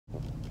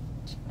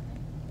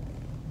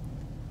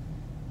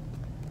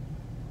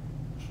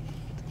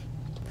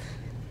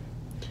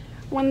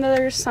when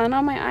there's sun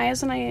on my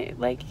eyes and I,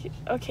 like,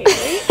 okay,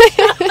 wait.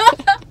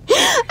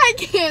 I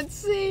can't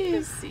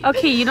see.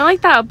 Okay, you know,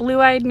 like that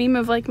blue-eyed meme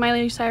of, like,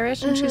 Miley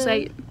Cyrus? And she's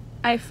like,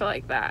 I feel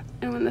like that.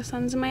 And when the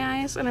sun's in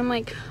my eyes, and I'm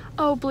like,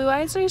 oh, blue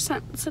eyes are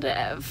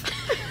sensitive.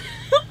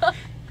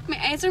 My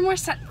eyes are more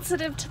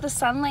sensitive to the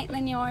sunlight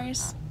than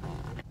yours.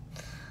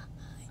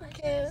 I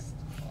can't.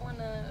 I want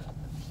to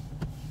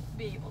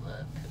be able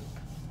to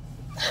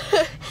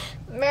poop.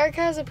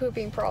 America has a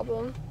pooping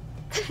problem.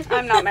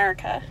 I'm not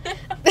America.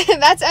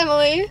 That's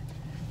Emily.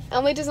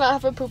 Emily does not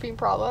have a pooping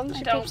problem.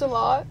 She poops a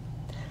lot.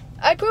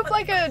 I poop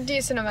like a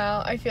decent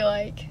amount, I feel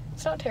like.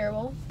 It's not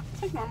terrible.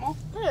 It's like normal.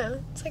 Yeah,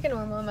 it's like a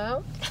normal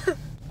amount.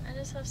 I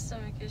just have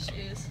stomach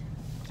issues.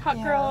 Hot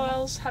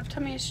girls have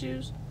tummy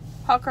issues.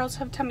 Hot girls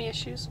have tummy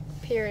issues.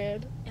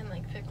 Period. And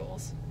like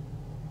pickles.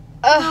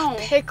 Ugh, No.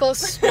 pickle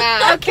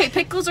smack. Okay,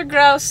 pickles are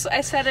gross.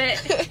 I said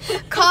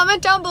it.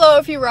 Comment down below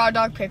if you raw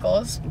dog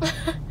pickles.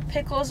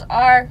 Pickles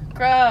are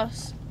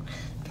gross.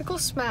 Pickle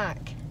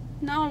smack.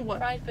 No.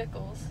 Fried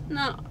pickles.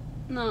 No.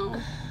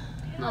 No.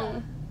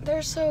 No.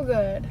 They're so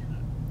good.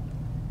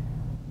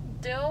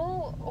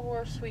 Dill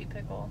or sweet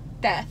pickle?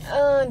 Death.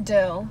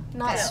 Dill.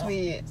 Not Dill.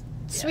 sweet.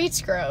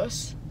 Sweet's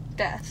gross.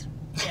 Death.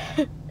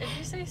 Yeah. If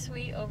you say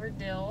sweet over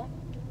dill,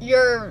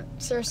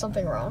 There's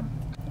something wrong.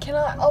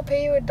 I'll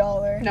pay you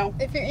 $1. No.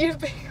 If you eat a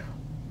pickle.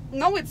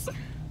 No,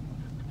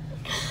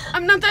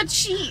 I'm not that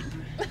cheap.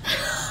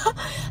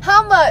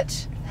 How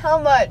much? How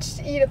much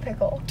to eat a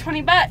pickle?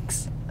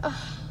 $20.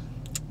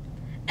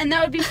 And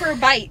that would be for a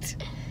bite.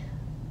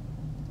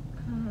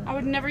 I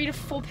would never eat a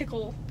full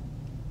pickle.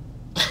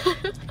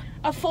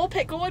 A full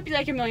pickle would be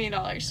like $1 million.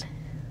 Are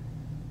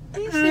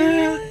you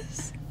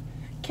serious?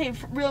 Okay,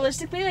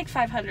 realistically, like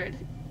 500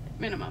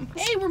 minimum.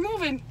 Hey, we're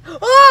moving.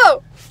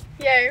 Oh!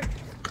 Yay.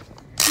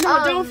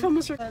 No, don't film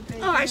us. Oh,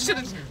 I should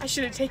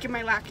have taken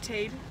my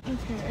Lactaid.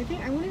 Okay, I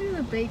think I'm gonna do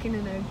the bacon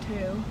and egg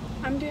too.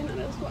 I'm doing that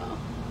as well.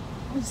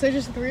 So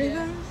just 3 of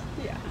those?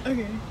 Yeah.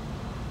 Okay.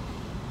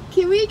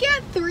 Can we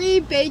get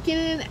 3 bacon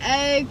and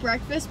egg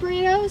breakfast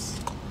burritos?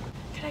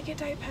 Can I get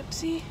Diet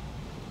Pepsi?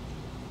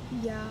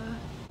 Yeah.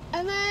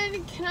 And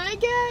then can I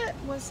get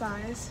What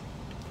size?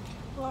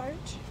 Large.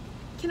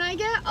 Can I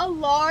get a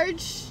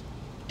large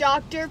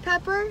Dr.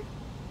 Pepper?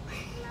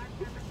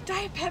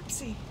 Diet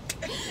Pepsi.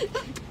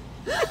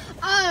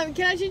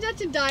 Can I change that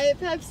to Diet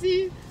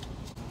Pepsi?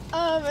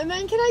 And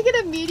then can I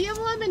get a medium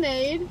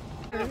lemonade?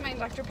 I don't mind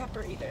Dr.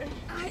 Pepper either.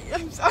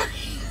 I'm sorry.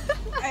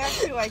 I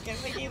actually like it.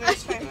 Like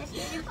either's fine with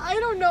me. I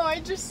don't know,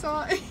 I just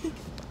saw it.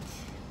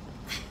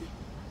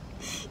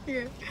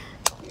 Here.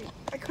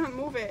 I couldn't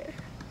move it.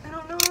 I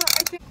don't know how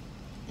I can.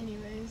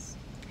 Anyways.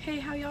 Hey,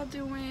 how y'all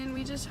doing?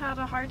 We just had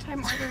a hard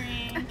time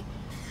ordering.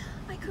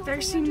 I couldn't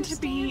There seemed to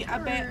be a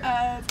understand bit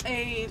her. of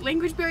a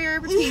language barrier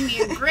between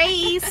me and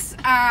Grace.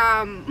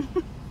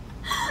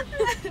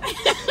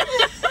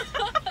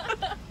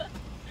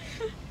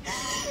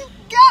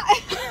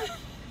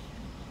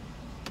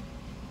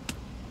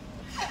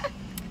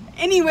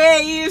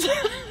 Anyways.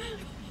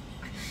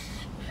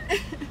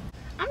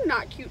 I'm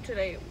not cute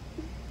today.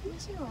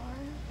 Yes, you are.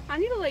 I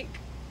need to like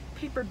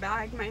paper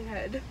bag my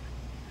head.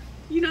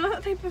 You know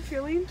that type of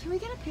feeling? Can we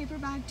get a paper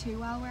bag too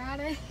while we're at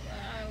it?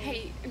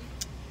 Hey,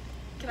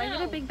 can I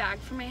get a big bag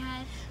for my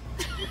head?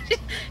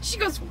 She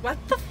goes, what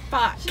the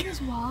fuck? She goes,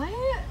 what?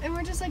 And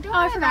we're just like, don't Oh,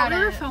 I worry forgot about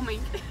we were it.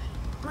 filming.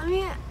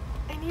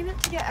 I need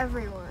it to get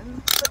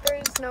everyone. But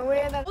there's no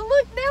way that. Well,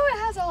 look, now it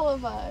has all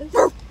of us.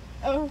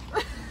 Oh.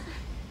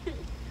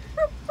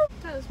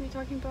 That was me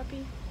talking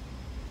puppy.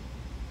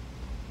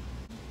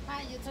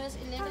 Hi, you chose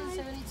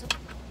 1172.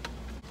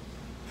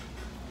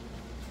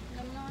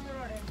 Let me know when you're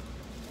ready.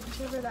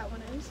 Whichever that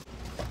one is.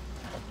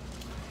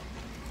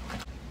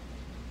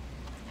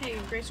 Hey,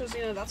 Grace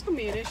Rosina, that's gonna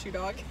be an issue,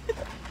 dog.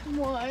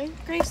 Why?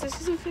 Grace,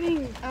 this isn't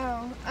fitting.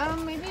 Oh.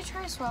 Maybe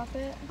try swap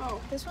it. Oh.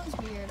 This one's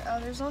weird. Oh,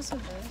 there's also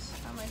this.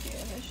 That might be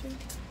an issue.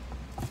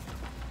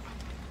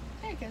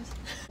 There it goes.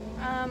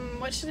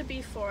 What should it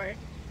be for?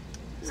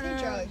 Say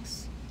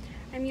drugs.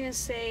 I'm gonna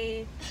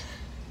say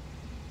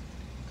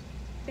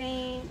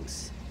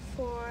thanks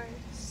for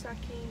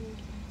sucking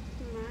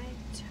my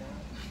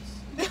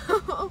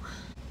toes.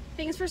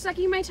 Thanks for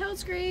sucking my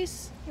toes,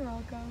 Grace. You're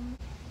welcome.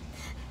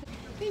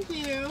 Thank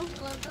you.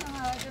 Love the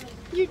hug.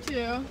 You too.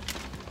 There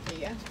you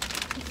go.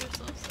 You're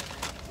so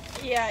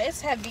sick. Yeah, it's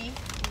heavy.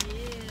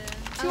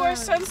 Yeah. To our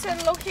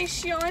sunset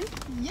location.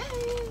 Yay!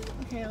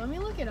 Okay, let me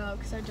look it up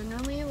because I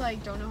generally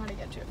don't know how to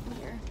get to it from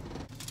here.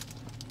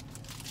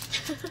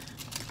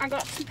 I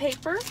got some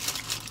paper.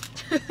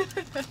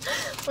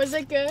 Was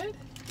it good?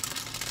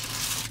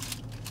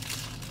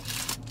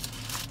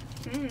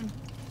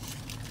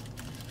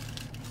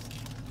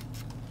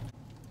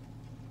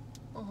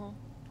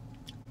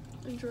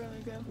 It's really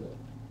good.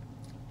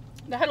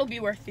 That'll be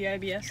worth the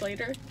IBS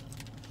later.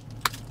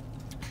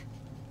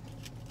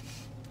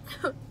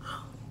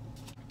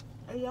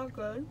 Is that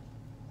good?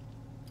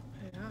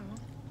 Yeah.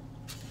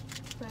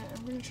 But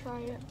I'm gonna try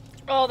it.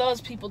 Oh,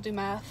 those people do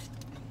meth.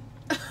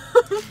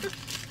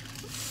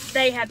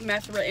 They had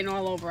meth written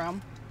all over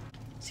them.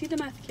 See, the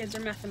meth kids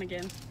are mething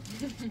again.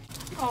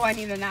 Oh, I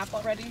need a nap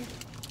already.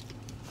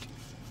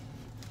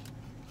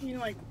 You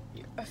know, like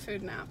a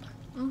food nap.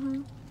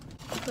 Mm-hmm.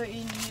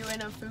 Putting you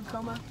in a food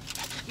coma.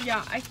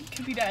 Yeah, I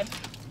could be dead.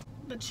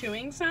 The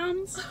chewing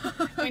sounds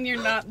when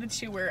you're not the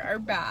chewer are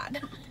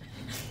bad.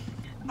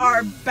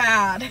 Are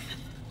bad.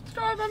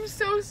 Stop, I'm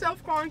so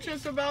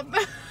self-conscious about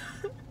that.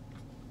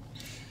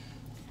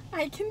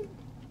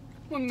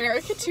 When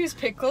America chews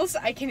pickles,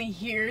 I can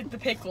hear the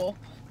pickle.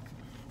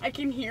 I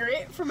can hear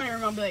it from my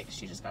room. I'll be like,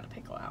 she just got a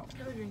pickle out.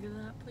 Can I have a drink of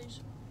that, please?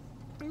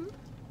 Mm-hmm.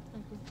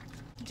 Thank you.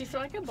 Do you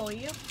feel like I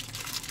bully you?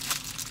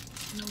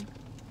 No.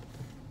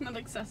 Not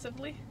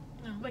excessively?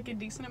 No. Like a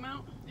decent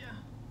amount? Yeah.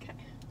 Okay.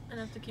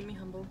 Enough to keep me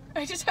humble.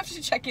 I just have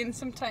to check in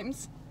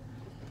sometimes.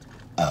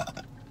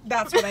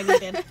 That's what I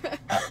needed.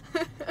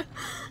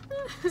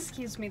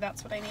 Excuse me,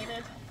 that's what I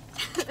needed.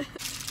 I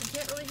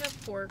can't really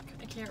have pork.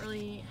 I can't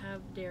really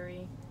have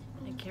dairy.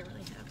 I can't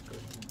really have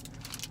gluten.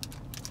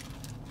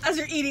 As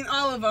you're eating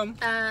all of them.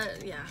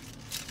 Yeah.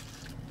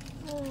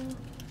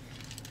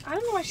 I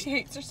don't know why she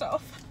hates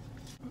herself.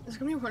 It's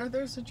gonna be one of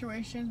those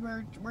situations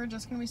where we're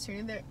just gonna be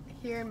sitting there.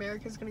 Here,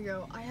 America's gonna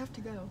go, I have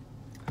to go.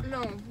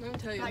 No, let me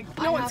tell you. Like,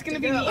 No, I it's have gonna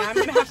to be go. me. I'm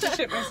gonna have to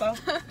shit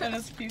myself in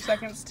a few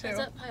seconds too. I was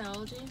at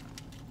Biology,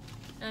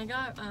 and I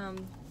got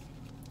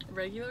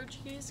regular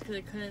cheese because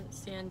I couldn't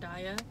stand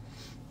diet,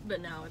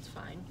 but now it's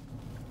fine.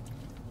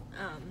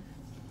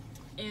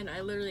 And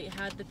I literally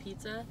had the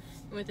pizza,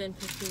 and within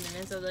 15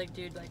 minutes I was like,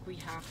 dude, like, we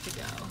have to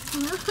go.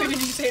 Who did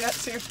you say that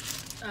to?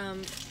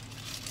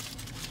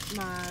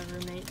 My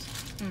roommate.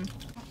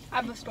 I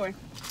have a story.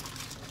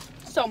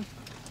 So,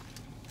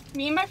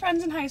 me and my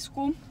friends in high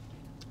school,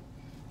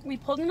 we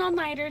pulled an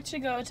all-nighter to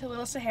go to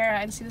Little Sahara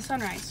and see the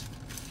sunrise.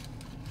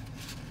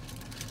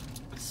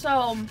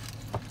 So,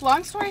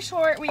 long story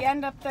short, we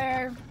end up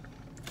there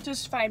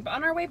just fine. But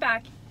on our way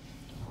back,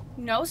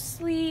 no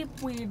sleep.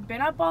 We'd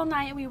been up all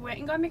night. We went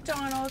and got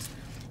McDonald's.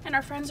 And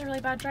our friend's a really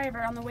bad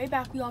driver. On the way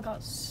back, we all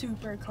got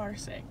super car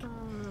sick.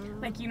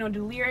 Like, you know,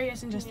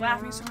 delirious and just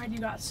laughing so hard you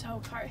got so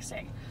car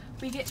sick.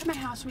 We get to my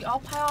house, we all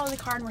pile out of the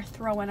car and we're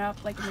throwing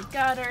up, like in the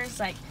gutters.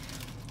 Like,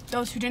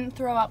 those who didn't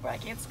throw up were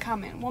like, it's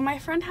coming. Well, my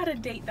friend had a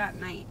date that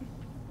night.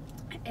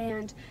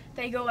 And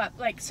they go up,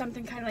 like,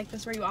 something kind of like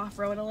this where you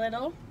off-road a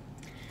little.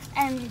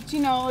 And,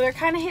 you know, they're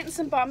kind of hitting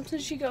some bumps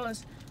and she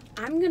goes,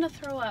 I'm going to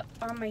throw up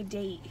on my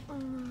date.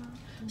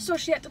 So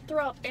she had to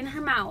throw up in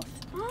her mouth,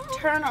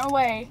 turn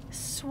away,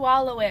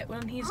 swallow it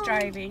when he's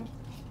driving,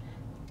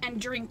 and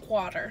drink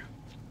water.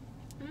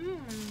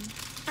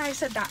 I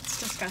said, that's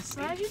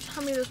disgusting. Why did you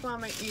tell me this while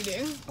I'm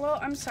eating? Well,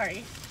 I'm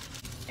sorry.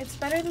 It's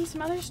better than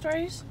some other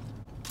stories.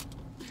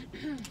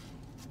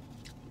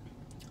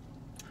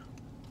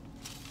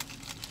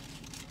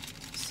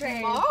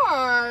 Say,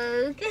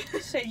 Mark!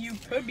 say you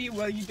could be.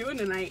 What are you doing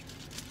tonight?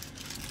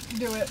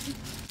 Do it.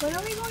 When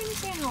are we going to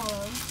San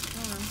Hollow?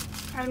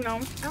 I don't know.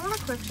 I want a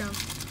cliff jump.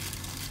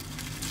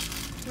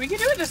 We could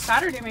do it this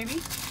Saturday,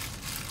 maybe.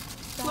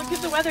 Look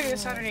at the weather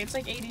this Saturday. It's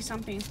like 80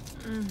 something.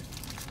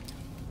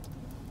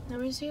 Let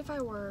me see if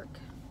I work.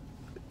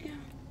 Yeah.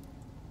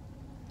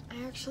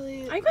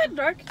 I got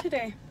dark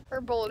today.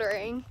 We're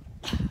bouldering.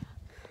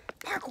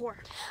 Parkour.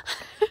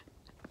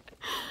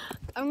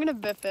 I'm gonna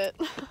biff it.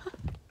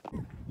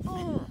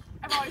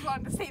 I've always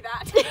wanted to say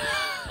that.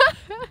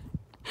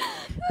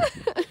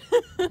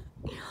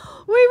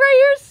 Wait, right,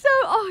 you're so,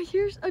 oh,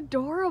 you're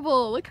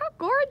adorable. Look how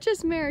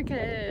gorgeous America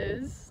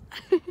is.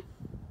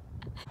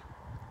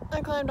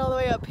 I climbed all the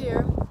way up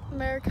here.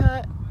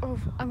 America, oh,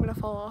 I'm gonna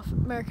fall off.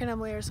 America and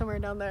Emily are somewhere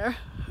down there.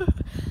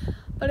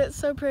 But it's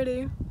so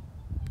pretty.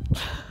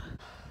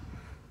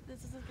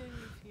 This isn't going to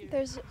be here.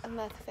 There's a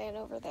meth fan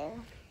over there.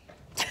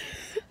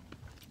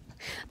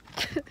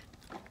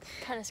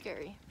 Kind of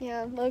scary.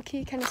 Yeah, low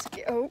key, kind of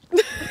scary. Oh.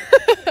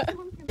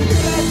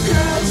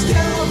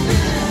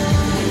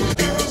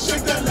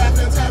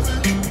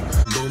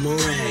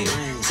 Boomerang,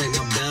 take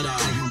my belt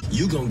off.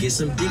 You gon' get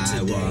some dick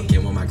to walk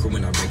in with my crew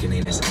when I'm breaking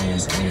in this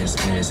ass.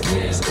 Some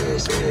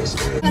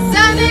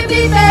may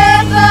be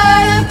bad,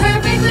 but I'm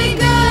perfectly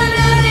good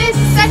at it.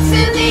 Sex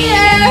in the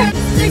air.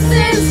 Sticks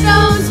and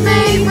stones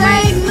may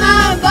break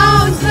my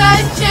bones,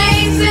 but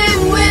chains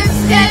and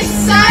whips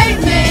excite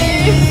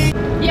me.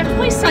 You have to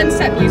play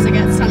sunset music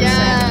at sunset. Yes.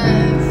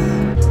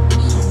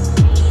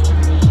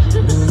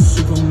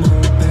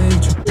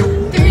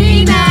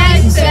 3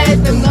 nights at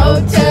the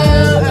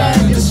motel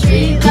under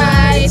street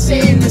lights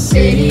in the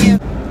city.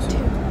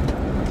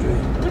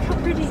 Look how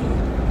pretty.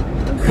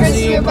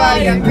 Caressing your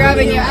body, I'm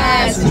grabbing your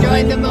ass.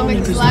 Enjoying the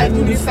moment, cause life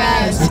moves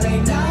fast.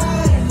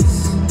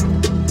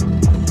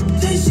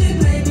 This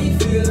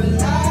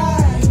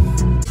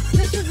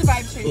is the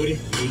vibe change.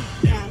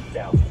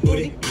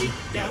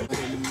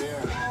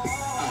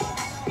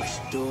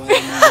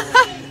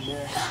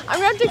 I'm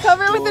gonna have to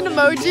cover it with an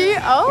emoji.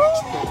 Oh.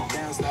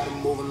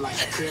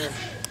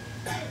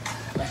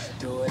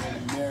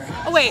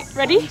 Oh wait,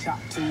 ready?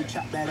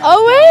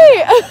 Oh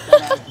wait!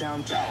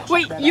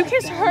 Wait, you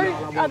kiss her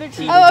other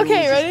cheek. Oh,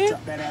 okay, ready?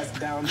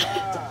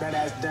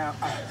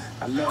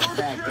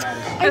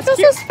 I feel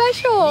so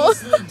special.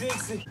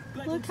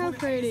 Look how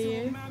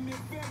pretty.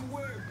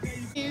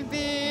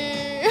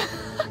 Baby.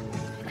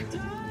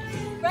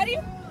 Ready?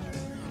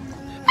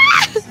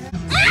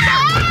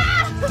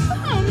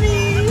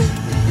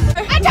 I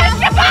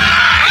touched your ball!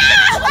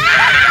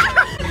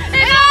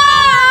 And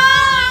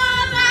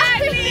all I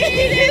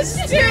need is to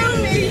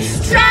be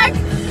struck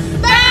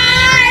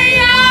by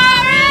your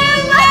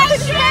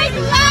electric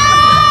love.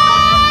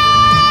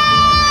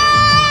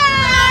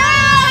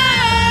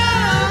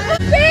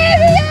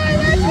 Baby, you're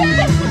the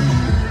best.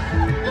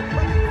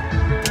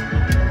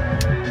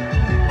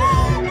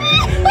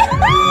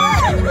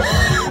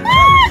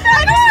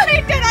 I just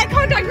made that eye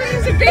contact when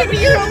you said, baby,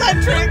 you're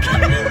electric.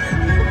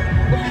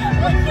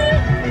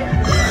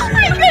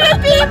 I'm gonna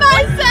be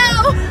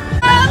myself.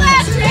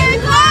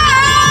 Electric love.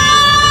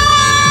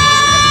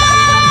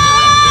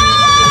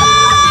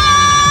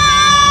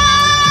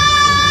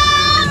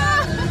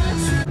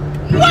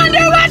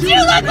 Wonder what you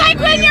look like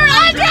when you're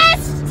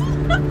undressed.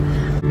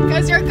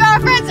 Cause your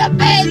girlfriend's a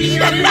bitch.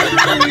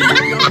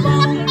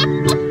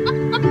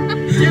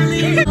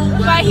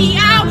 But he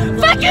out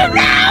fucking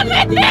round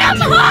with them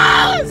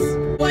hoes.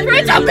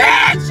 It's a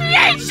bitch. She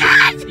ain't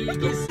shit.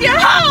 You're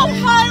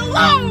home all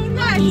alone.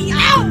 But he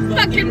out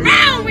fucking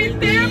round with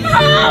them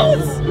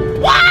hoes.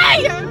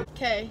 Why?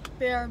 Okay,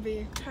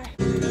 BRB.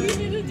 You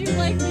need to do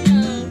like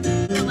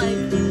the like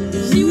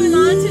she went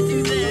on to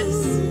do this.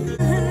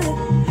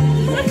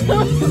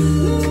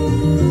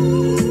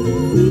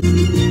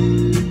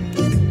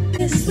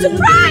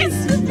 Surprise!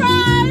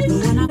 Surprise!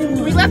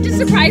 We left a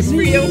surprise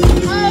for you.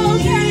 Oh,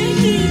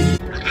 okay.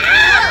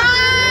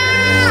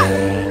 Ah!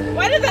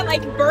 Why did that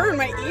like burn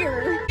my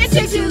ear? It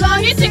took too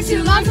long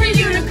for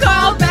you to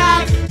call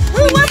back.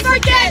 Who would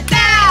forget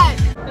that?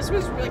 This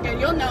was really good.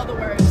 You'll know the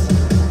words.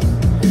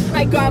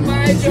 I got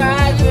my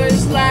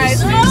driver's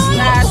license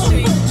last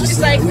week, just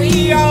like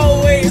we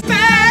always. But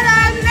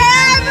I've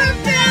never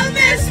felt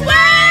this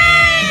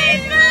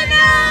way for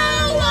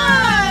no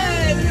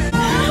one.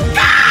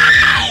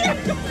 God!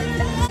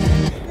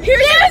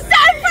 Here's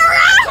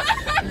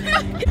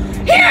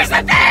Here's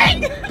the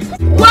thing!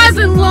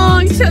 Wasn't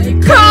long till you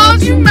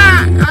called you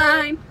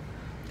mine.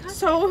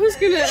 So who's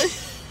gonna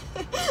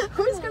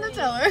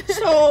tell her?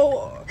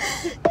 So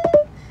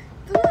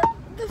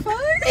The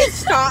fuck? it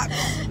stopped.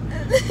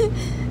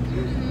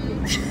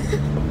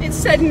 It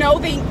said no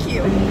thank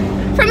you.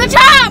 From the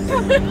top!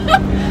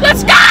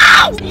 Let's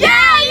go!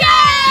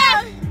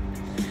 Yeah!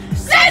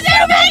 Since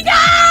you've been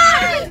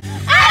gone,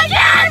 I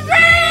can't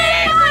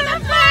breathe for the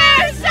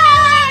first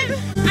time!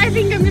 I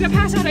think I'm gonna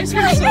pass out. I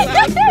swear so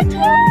loud.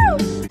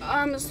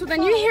 So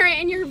then you hear it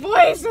in your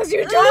voice as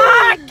you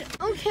talk.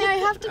 Okay, I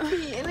have to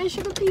pee, and I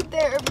should have peed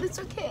there, but it's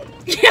okay.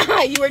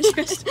 Yeah, you were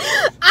just.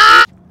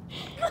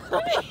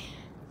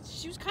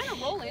 She was kind of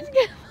rolling.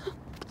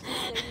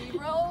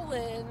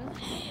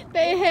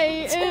 They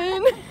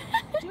hating.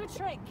 Do a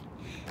trick.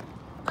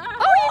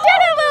 Oh, you did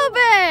it a little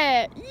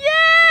bit!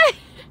 Yay!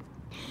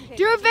 Okay,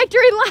 Do a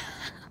victory lap.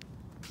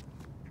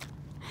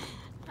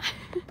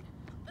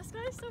 This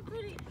guy's so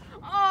pretty.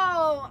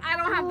 Oh, I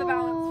don't have the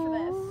balance for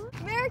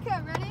this.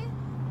 America, ready?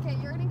 Okay,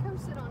 you're gonna come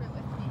sit on it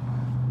with me.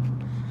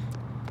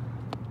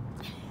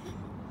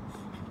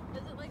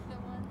 Is it like the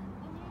one?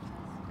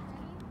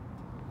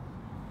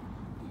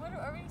 What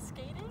are we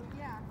skating?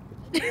 Yeah.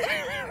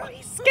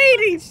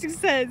 Skating, she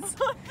says.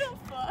 What the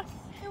fuck?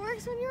 It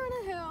works when you're on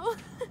a hill.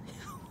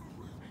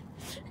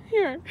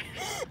 Here.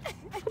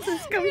 This You're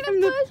coming gonna from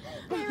the. push.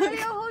 Hey, ready?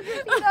 I'll hold your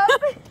feet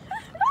up.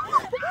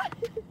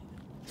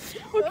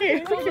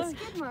 Okay.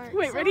 Skid marks.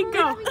 Wait, ready, Oh,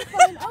 go. having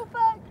fun. Oh,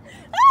 fuck.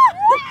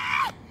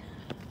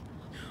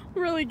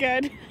 Really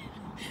good.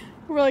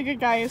 Really good,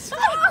 guys.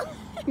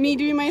 Me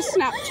doing my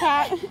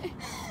Snapchat.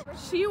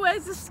 She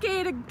was a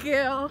skater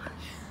girl.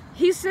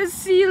 He says,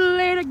 see you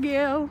later,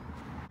 girl.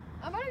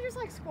 I'm gonna just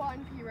like squat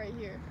and pee right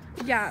here.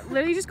 Yeah,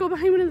 literally just go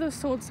behind one of those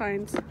sold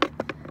signs. They're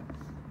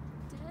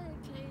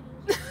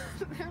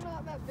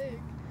not that big.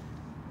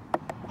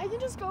 I can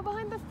just go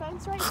behind the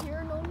fence right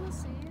here, no one will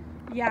see.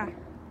 Yeah.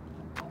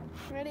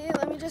 Ready?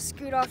 Let me just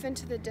scoot off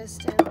into the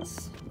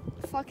distance.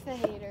 Fuck the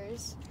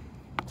haters.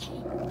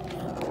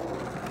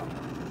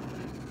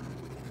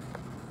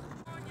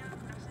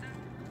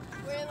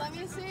 Wait, let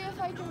me see if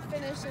I can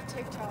finish a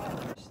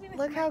TikTok.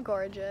 Look how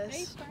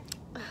gorgeous.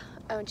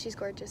 Oh, and she's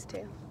gorgeous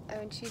too. Oh,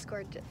 and she's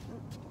gorgeous.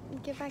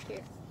 Get back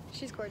here.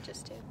 She's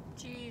gorgeous too.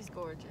 She's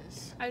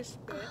gorgeous. I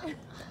spit.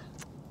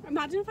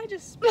 Imagine if I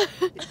just spit.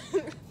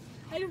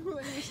 I don't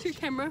really use your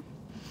camera.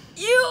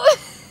 You!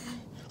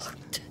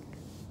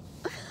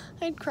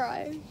 I'd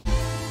cry.